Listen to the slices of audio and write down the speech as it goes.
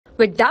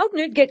With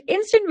Doubtnut, get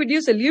instant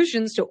video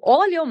solutions to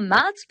all your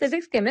maths,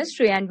 physics,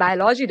 chemistry, and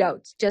biology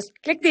doubts. Just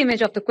click the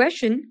image of the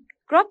question,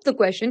 crop the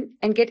question,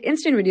 and get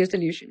instant video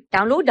solution.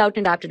 Download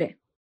Doubtnut app today.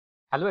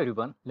 Hello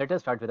everyone, let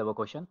us start with our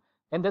question.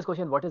 In this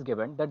question, what is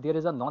given? That there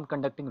is a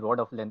non-conducting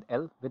rod of length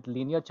L with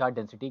linear charge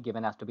density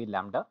given as to be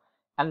lambda,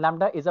 and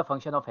lambda is a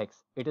function of x.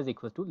 It is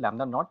equal to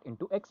lambda naught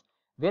into x,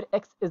 where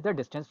x is the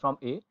distance from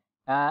A,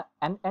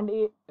 and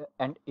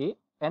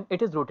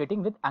it is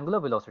rotating with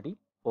angular velocity,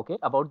 okay,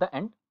 about the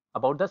end,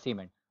 about the same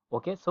end.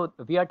 Okay, so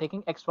we are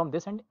taking x from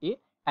this end A,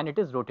 and it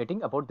is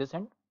rotating about this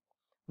end.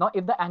 Now,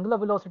 if the angular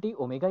velocity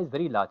omega is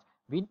very large,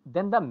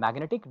 then the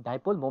magnetic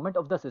dipole moment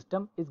of the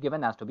system is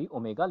given as to be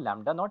omega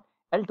lambda naught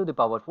L to the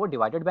power 4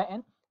 divided by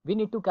n. We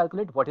need to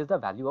calculate what is the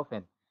value of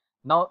n.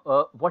 Now,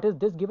 what is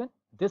this given?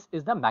 This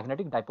is the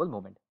magnetic dipole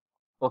moment.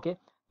 Okay.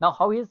 Now,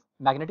 how is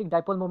magnetic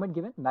dipole moment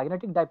given?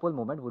 Magnetic dipole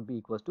moment would be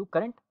equals to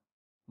current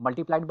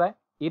multiplied by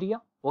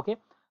area. Okay.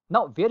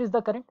 Now, where is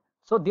the current?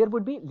 So there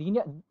would be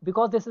linear,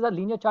 because this is a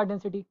linear charge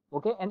density.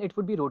 Okay, and it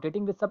would be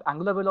rotating with some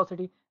angular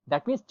velocity.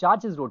 That means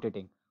charge is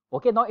rotating.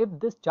 Okay, now if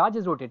this charge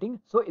is rotating,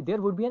 so there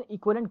would be an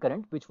equivalent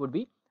current which would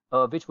be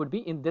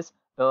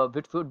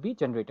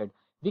generated.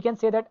 We can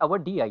say that our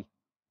di,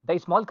 the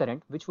small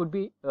current which would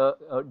be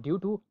due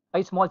to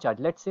a small charge.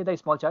 Let's say the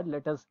small charge.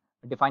 Let us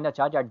define a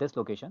charge at this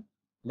location.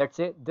 Let's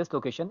say this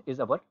location is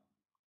our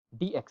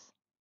dx.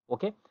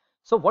 Okay,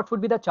 so what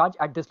would be the charge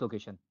at this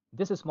location?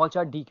 This is small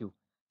charge dq.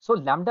 So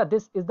lambda,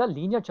 this is the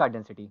linear charge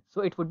density.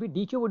 So it would be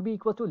dq would be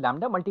equal to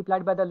lambda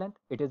multiplied by the length.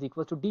 It is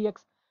equal to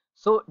dx.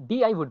 So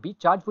di would be,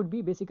 charge would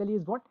be basically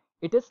is what?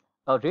 It is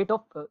a rate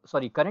of,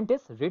 current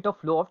is rate of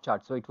flow of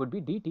charge. So it would be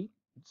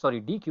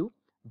dq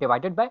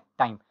divided by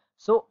time.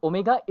 So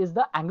omega is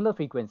the angular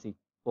frequency.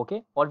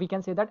 Okay, or we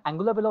can say that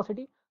angular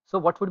velocity. So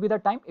what would be the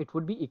time? It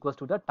would be equals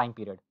to the time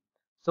period.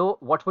 So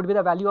what would be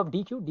the value of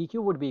dq? dq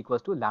would be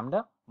equals to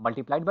lambda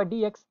multiplied by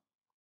dx.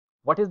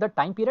 What is the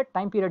time period?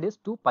 Time period is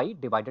 2 pi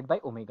divided by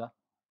omega.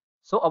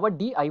 So our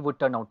di would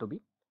turn out to be,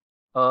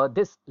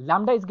 this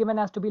lambda is given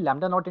as to be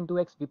lambda naught into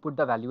x. We put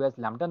the value as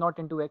lambda naught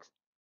into x.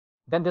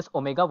 Then this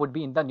omega would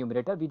be in the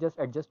numerator. We just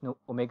adjust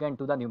omega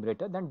into the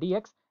numerator. Then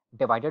dx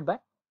divided by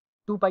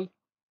 2 pi.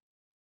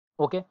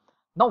 Okay.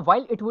 Now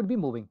while it would be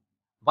moving,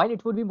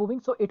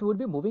 so it would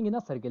be moving in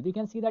a circle. We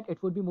can see that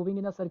it would be moving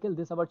in a circle.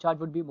 This our charge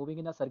would be moving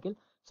in a circle.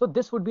 So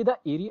this would be the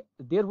area.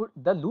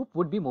 The loop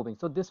would be moving.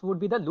 So this would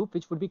be the loop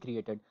which would be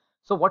created.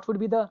 So what would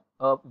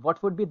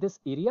be this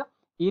area?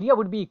 Area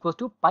would be equals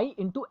to pi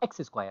into x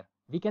square.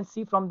 We can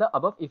see from the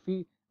above. If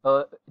we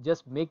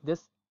just make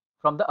this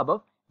from the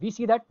above, we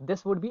see that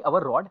this would be our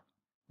rod.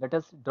 Let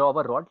us draw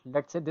our rod.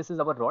 Let's say this is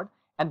our rod,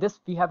 and this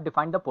we have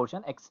defined the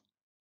portion x.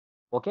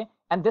 Okay,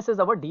 and this is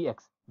our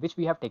dx which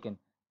we have taken.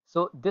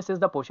 So this is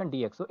the portion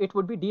dx. So it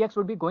would be, dx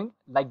would be going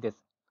like this.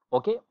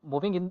 Okay,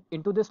 moving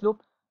into this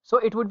loop. So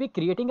it would be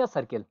creating a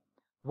circle.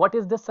 What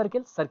is this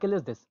circle? Circle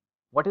is this.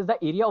 What is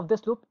the area of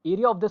this loop?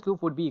 Area of this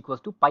loop would be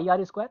equals to pi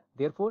r square.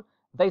 Therefore,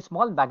 the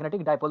small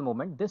magnetic dipole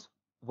moment, this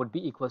would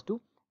be equals to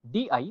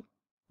di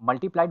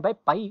multiplied by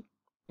pi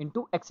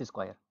into x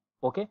square.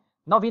 Okay,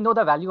 now we know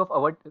the value of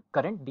our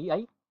current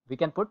di. We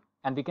can put,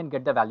 and we can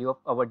get the value of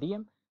our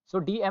dm. So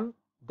dm,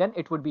 then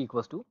it would be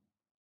equals to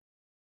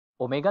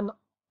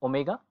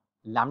omega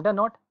lambda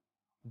naught,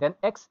 then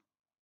x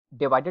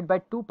divided by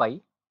 2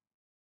 pi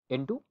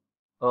into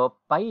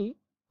pi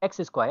x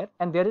square,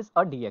 and there is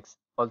a dx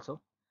also.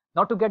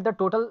 Now to get the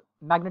total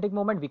magnetic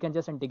moment, we can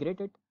just integrate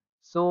it.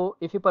 So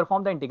if you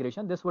perform the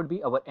integration, this would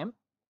be our m,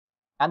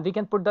 and we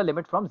can put the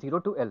limit from 0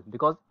 to L,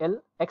 because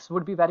x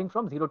would be varying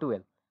from 0 to L.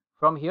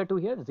 From here to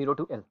here, 0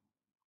 to L.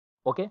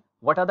 Okay,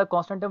 what are the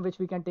constant term which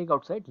we can take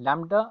outside?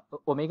 Lambda,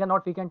 omega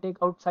naught we can take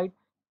outside,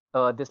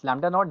 this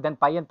lambda naught, then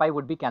pi and pi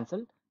would be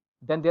cancelled.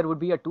 Then there would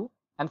be a 2,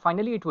 and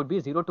finally it would be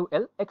 0 to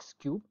L x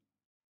cube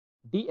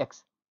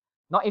dx.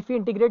 Now if we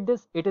integrate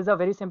this, it is a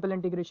very simple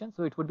integration.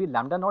 So it would be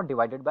lambda naught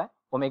divided by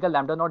omega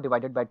lambda naught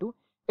divided by 2.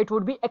 It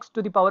would be x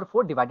to the power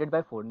 4 divided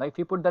by 4. Now if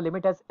we put the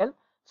limit as L,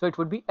 so it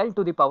would be L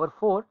to the power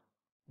 4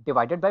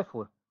 divided by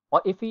 4.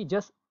 Or if we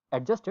just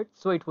adjust it,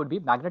 so it would be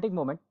magnetic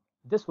moment.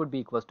 This would be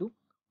equals to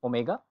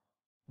omega,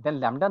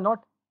 then lambda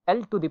naught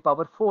L to the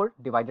power 4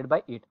 divided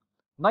by 8.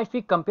 Now if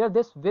we compare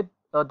this with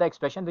the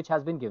expression which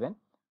has been given,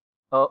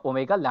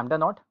 omega lambda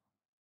naught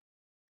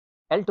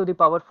L to the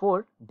power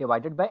 4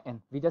 divided by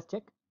n. We just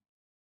check.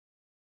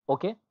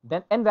 Okay,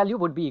 then n value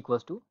would be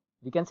equals to,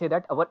 we can say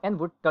that our n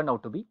would turn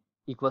out to be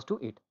equals to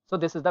 8. So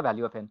this is the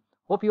value of n.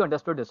 Hope you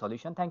understood the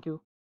solution. Thank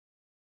you.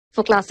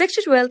 For class 6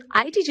 to 12,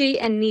 IIT JEE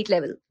and NEET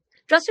level.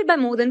 Trusted by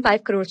more than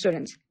 5 crore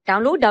students.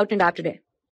 Download Doubtnut app today.